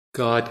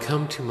God,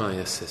 come to my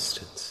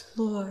assistance.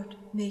 Lord,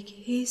 make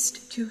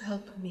haste to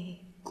help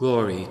me.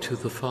 Glory to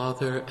the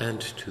Father, and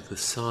to the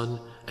Son,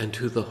 and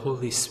to the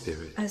Holy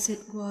Spirit. As it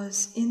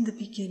was in the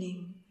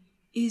beginning,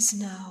 is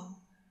now,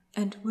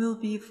 and will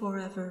be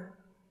forever.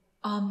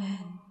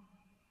 Amen.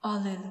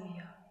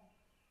 Alleluia.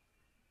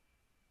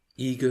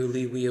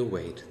 Eagerly we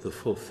await the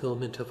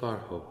fulfillment of our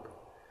hope,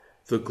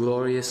 the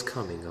glorious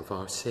coming of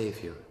our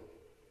Savior.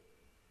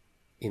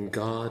 In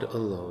God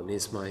alone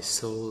is my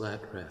soul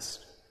at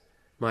rest.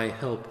 My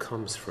help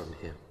comes from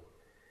him.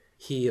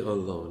 He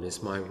alone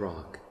is my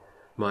rock,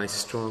 my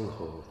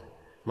stronghold,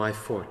 my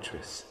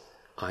fortress.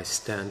 I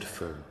stand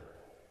firm.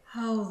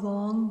 How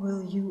long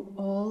will you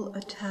all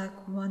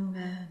attack one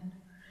man,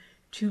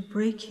 to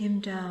break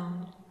him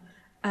down,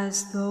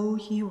 as though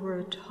he were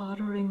a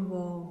tottering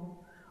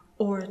wall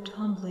or a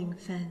tumbling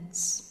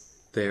fence?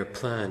 Their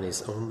plan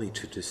is only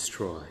to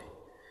destroy.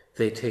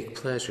 They take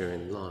pleasure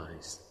in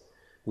lies.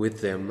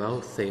 With their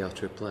mouth they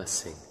utter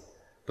blessing,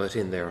 but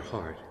in their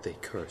heart they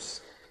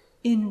curse.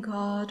 In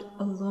God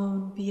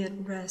alone be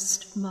at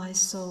rest my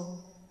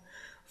soul,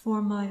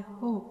 for my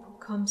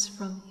hope comes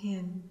from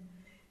him.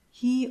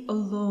 He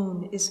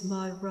alone is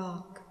my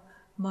rock,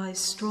 my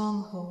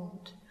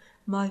stronghold,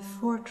 my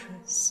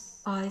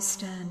fortress. I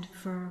stand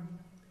firm.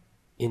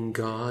 In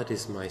God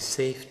is my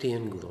safety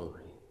and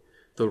glory,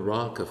 the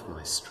rock of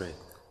my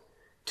strength.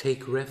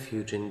 Take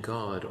refuge in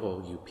God,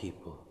 all you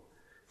people.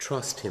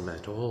 Trust him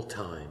at all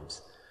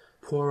times.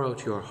 Pour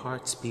out your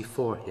hearts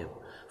before him,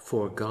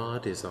 for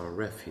God is our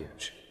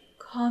refuge.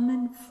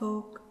 Common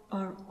folk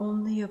are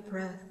only a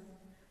breath,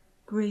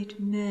 great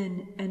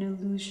men an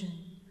illusion.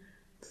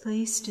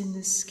 Placed in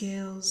the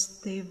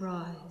scales they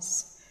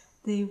rise,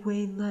 they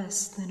weigh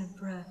less than a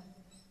breath.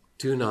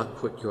 Do not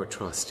put your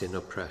trust in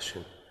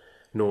oppression,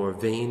 nor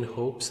vain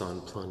hopes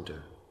on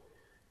plunder.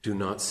 Do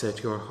not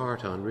set your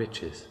heart on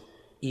riches,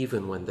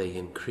 even when they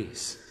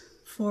increase.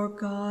 For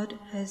God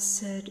has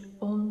said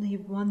only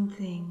one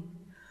thing,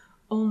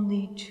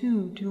 only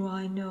two do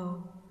I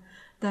know,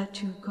 that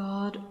to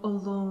God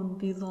alone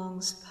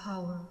belongs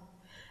power,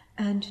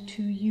 and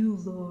to you,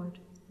 Lord,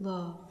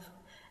 love,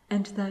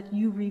 and that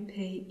you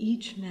repay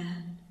each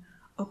man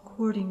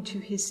according to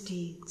his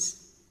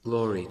deeds.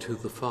 Glory to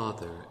the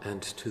Father,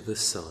 and to the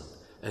Son,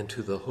 and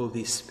to the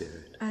Holy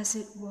Spirit. As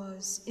it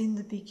was in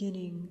the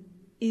beginning,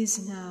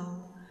 is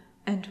now,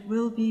 and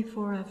will be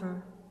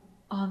forever.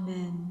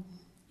 Amen.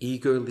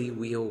 Eagerly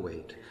we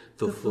await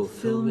the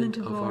fulfillment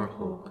of our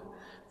hope,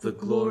 the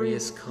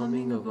glorious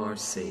coming of our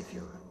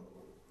Savior.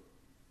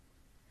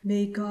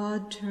 May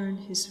God turn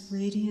his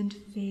radiant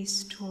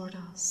face toward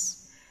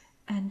us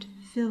and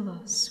fill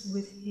us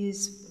with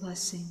his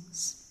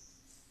blessings.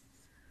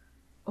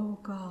 O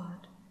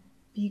God,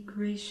 be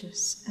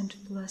gracious and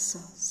bless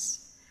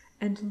us,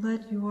 and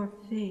let your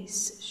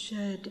face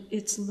shed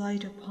its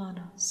light upon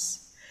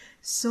us.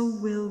 So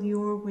will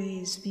your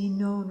ways be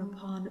known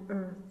upon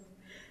earth,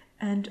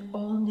 and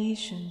all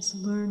nations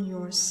learn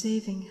your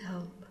saving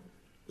help.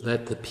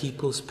 Let the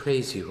peoples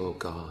praise you, O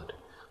God.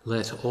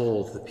 Let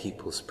all the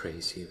peoples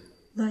praise you.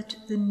 Let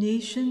the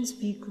nations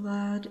be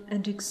glad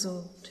and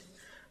exult,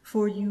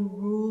 for you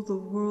rule the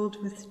world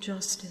with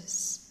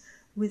justice.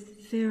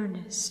 With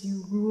fairness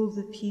you rule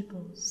the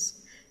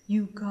peoples.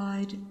 You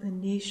guide the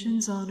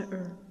nations on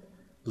earth.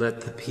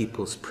 Let the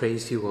peoples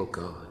praise you, O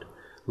God.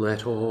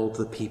 Let all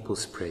the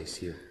peoples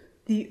praise you.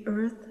 The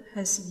earth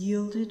has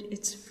yielded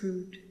its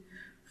fruit,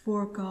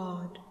 for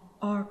God,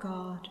 our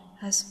God,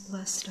 has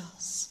blessed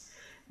us.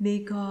 May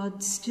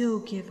God still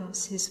give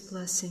us his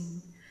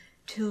blessing,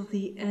 till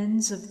the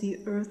ends of the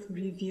earth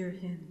revere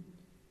him.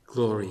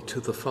 Glory to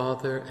the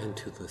Father, and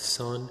to the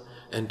Son,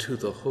 and to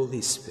the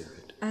Holy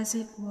Spirit. As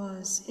it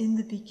was in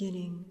the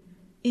beginning,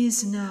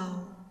 is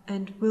now,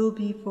 and will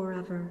be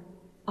forever.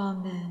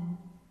 Amen.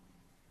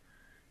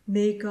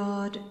 May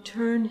God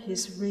turn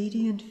his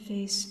radiant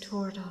face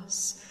toward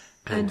us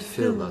and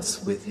fill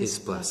us with his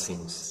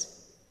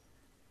blessings.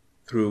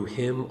 Through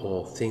him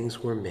all things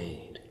were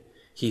made.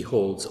 He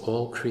holds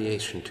all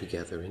creation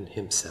together in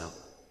himself.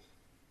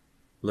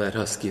 Let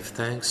us give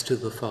thanks to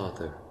the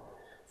Father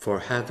for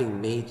having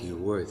made you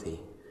worthy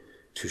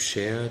to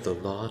share the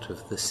lot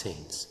of the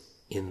saints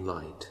in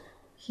light.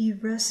 He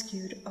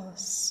rescued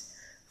us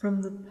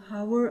from the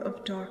power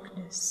of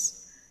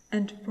darkness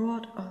and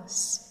brought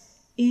us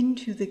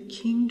into the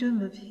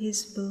kingdom of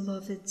his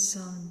beloved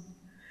Son.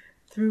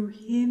 Through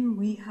him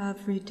we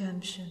have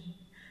redemption,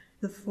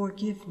 the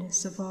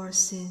forgiveness of our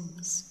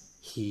sins.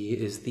 He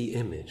is the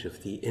image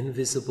of the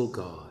invisible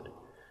God,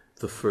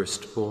 the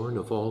firstborn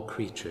of all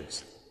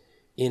creatures.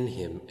 In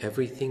him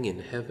everything in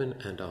heaven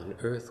and on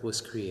earth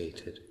was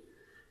created,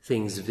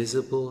 things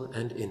visible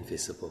and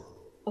invisible.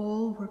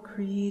 All were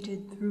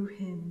created through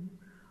him.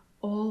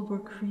 All were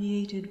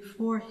created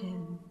for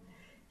him.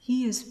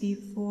 He is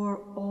before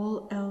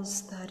all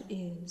else that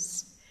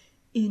is.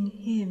 In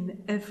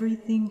him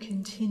everything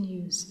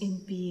continues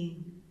in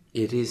being.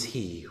 It is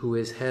he who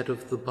is head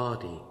of the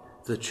body,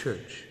 the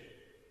Church,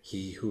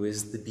 he who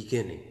is the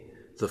beginning,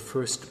 the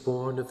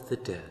firstborn of the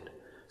dead,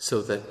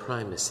 so that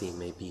primacy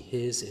may be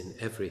his in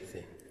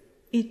everything.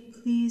 It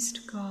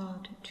pleased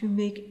God to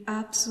make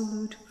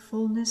absolute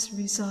fullness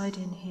reside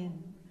in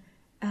him,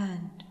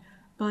 and,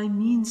 by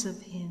means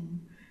of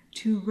him,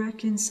 to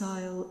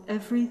reconcile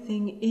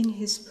everything in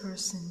his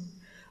person,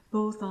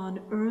 both on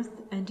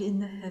earth and in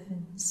the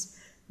heavens,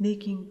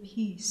 making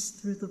peace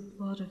through the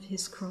blood of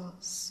his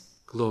cross.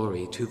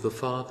 Glory to the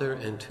Father,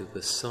 and to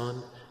the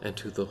Son, and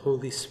to the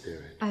Holy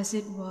Spirit. As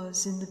it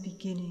was in the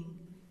beginning,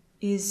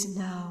 is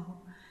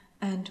now,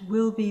 and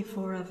will be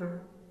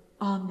forever.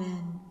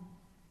 Amen.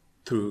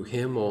 Through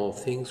him all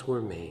things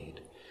were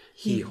made.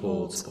 He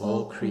holds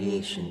all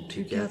creation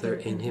together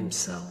in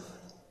himself.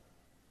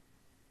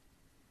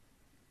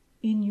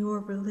 In your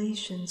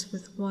relations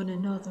with one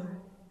another,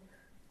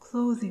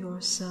 clothe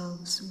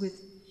yourselves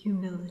with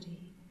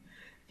humility,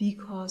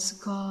 because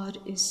God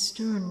is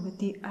stern with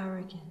the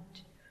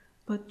arrogant,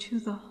 but to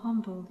the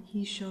humble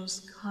he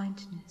shows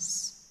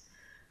kindness.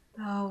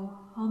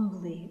 Bow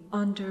humbly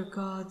under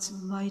God's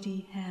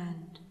mighty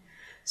hand,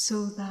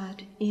 so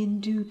that in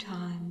due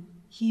time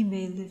he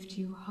may lift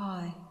you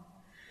high.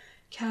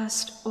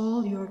 Cast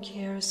all your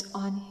cares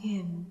on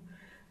him,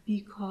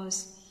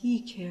 because he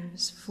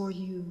cares for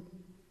you.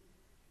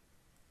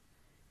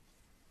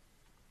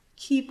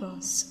 Keep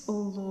us, O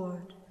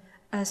Lord,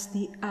 as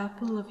the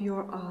apple of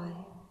your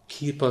eye.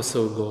 Keep us,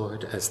 O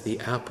Lord, as the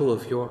apple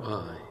of your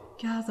eye.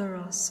 Gather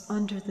us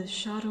under the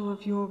shadow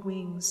of your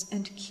wings,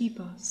 and keep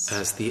us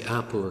as the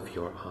apple of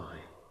your eye.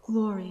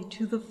 Glory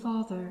to the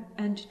Father,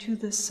 and to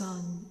the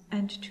Son,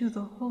 and to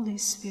the Holy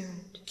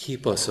Spirit.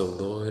 Keep us, O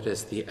Lord,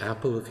 as the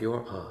apple of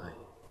your eye.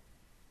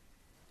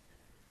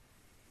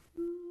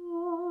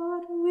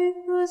 Lord,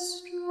 with the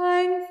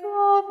strength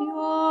of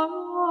your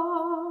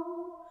arm,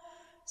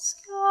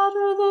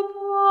 scatter the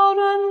proud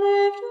and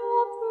lift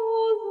up the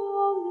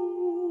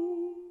lowly.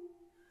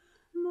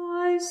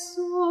 My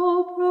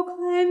soul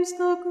proclaims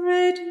the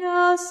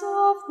greatness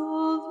of the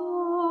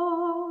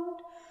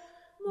Lord.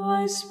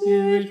 My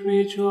spirit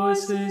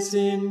rejoices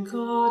in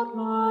God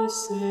my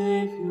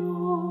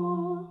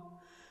Saviour,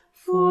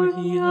 for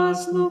he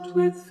has looked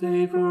with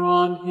favor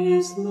on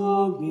his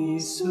lowly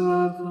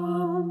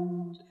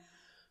servant.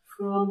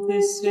 From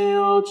this day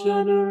all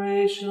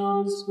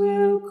generations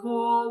will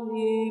call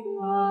me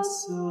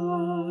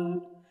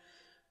blessed.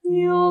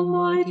 The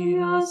Almighty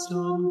has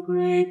done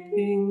great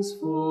things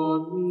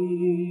for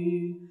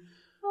me,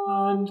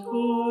 and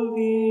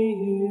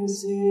holy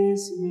is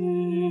his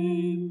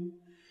name.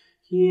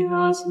 He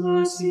has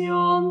mercy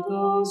on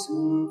those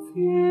who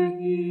fear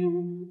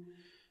him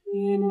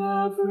in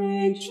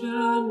every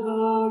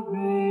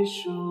generation.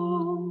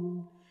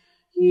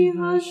 He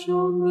has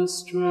shown the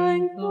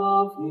strength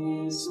of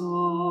his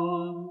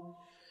arm.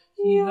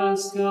 He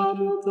has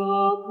scattered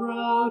the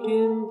proud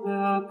in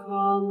their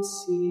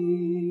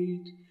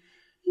conceit.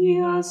 He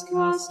has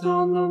cast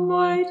down the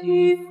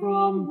mighty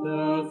from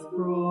their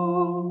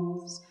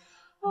thrones,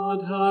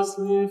 and has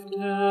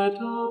lifted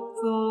up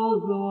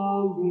the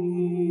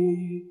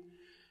lowly.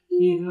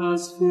 He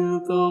has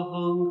filled the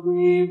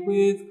hungry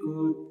with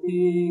good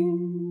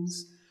things,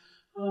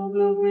 and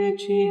the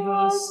rich he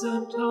has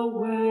sent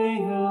away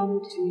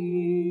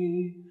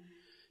empty.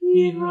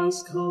 He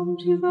has come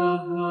to the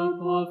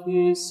help of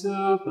his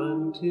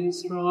servant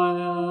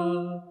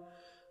Israel,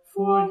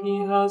 for he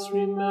has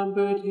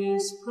remembered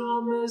his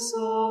promise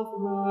of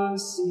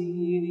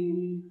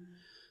mercy,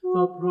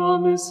 the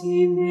promise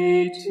he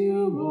made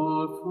to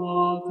our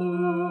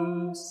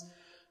fathers,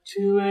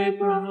 to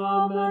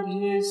Abraham and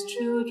his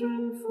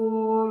children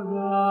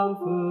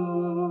forever.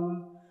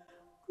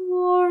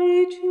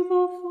 Glory to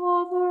the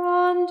Father,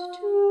 and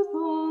to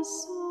the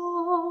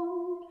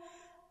Son,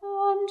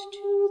 and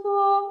to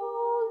the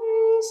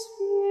Holy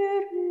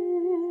Spirit.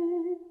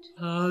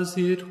 As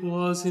it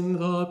was in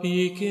the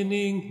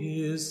beginning,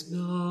 is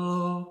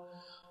now,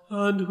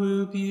 and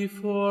will be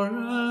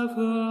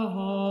forever.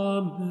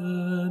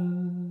 Amen.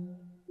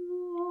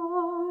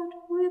 Lord,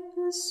 with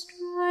the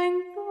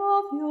strength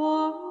of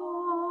your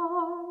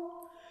arm,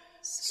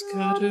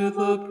 scatter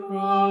the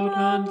proud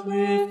and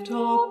lift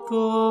up the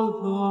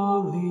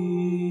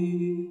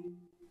lowly.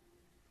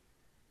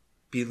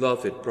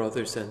 Beloved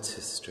brothers and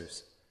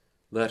sisters,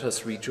 let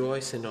us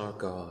rejoice in our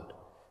God,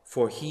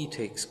 for he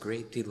takes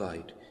great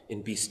delight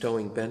in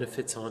bestowing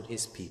benefits on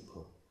his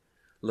people.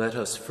 Let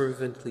us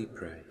fervently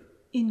pray.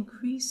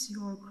 Increase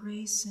your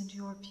grace and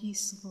your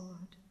peace,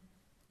 Lord.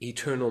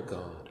 Eternal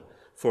God,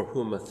 for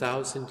whom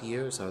 1,000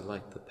 years are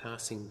like the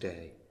passing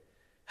day,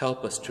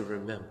 help us to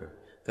remember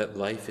that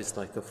life is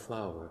like a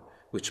flower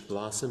which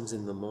blossoms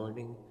in the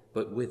morning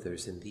but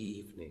withers in the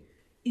evening.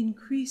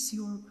 Increase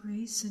your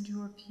grace and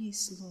your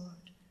peace,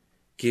 Lord.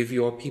 Give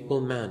your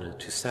people manna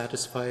to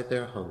satisfy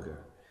their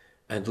hunger,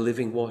 and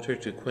living water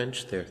to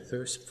quench their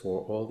thirst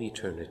for all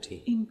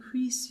eternity.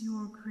 Increase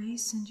your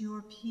grace and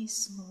your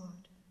peace,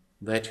 Lord.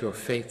 Let your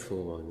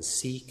faithful ones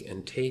seek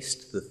and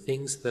taste the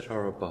things that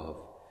are above,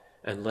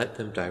 and let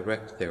them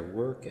direct their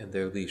work and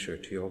their leisure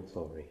to your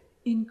glory.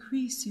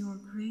 Increase your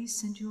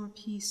grace and your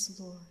peace,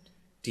 Lord.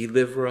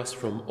 Deliver us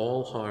from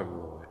all harm,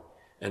 Lord,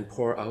 and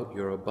pour out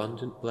your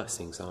abundant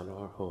blessings on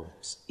our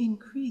homes.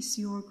 Increase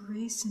your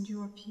grace and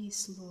your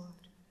peace, Lord.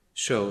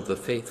 Show the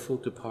faithful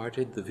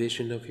departed the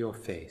vision of your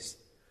face.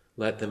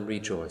 Let them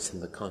rejoice in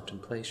the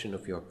contemplation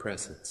of your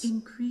presence.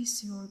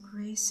 Increase your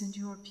grace and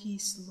your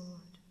peace,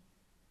 Lord.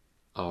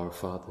 Our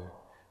Father,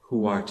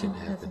 who art in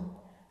heaven,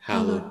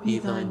 hallowed be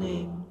thy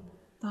name.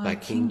 Thy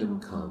kingdom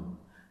come,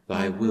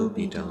 thy will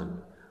be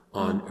done,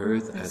 on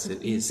earth as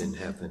it is in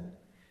heaven.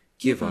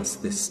 Give us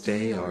this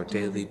day our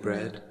daily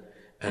bread,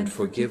 and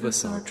forgive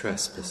us our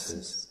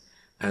trespasses,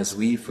 as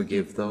we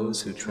forgive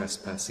those who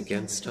trespass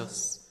against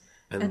us.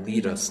 And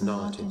lead us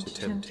not into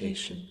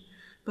temptation,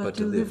 but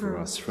deliver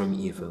us from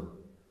evil.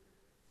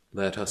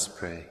 Let us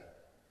pray.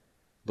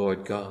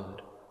 Lord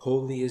God,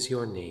 holy is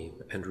your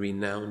name, and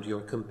renowned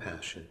your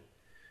compassion,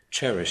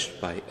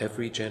 cherished by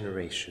every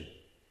generation.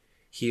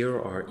 Hear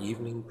our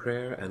evening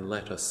prayer, and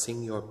let us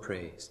sing your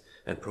praise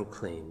and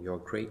proclaim your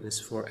greatness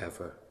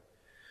forever.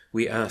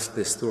 We ask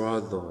this through our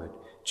Lord,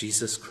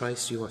 Jesus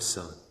Christ, your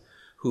Son,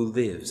 who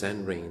lives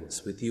and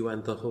reigns with you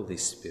and the Holy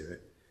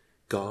Spirit,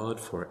 God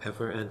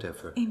forever and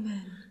ever.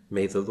 Amen.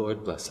 May the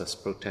Lord bless us,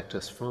 protect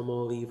us from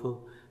all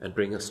evil, and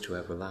bring us to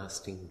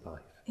everlasting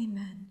life.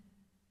 Amen.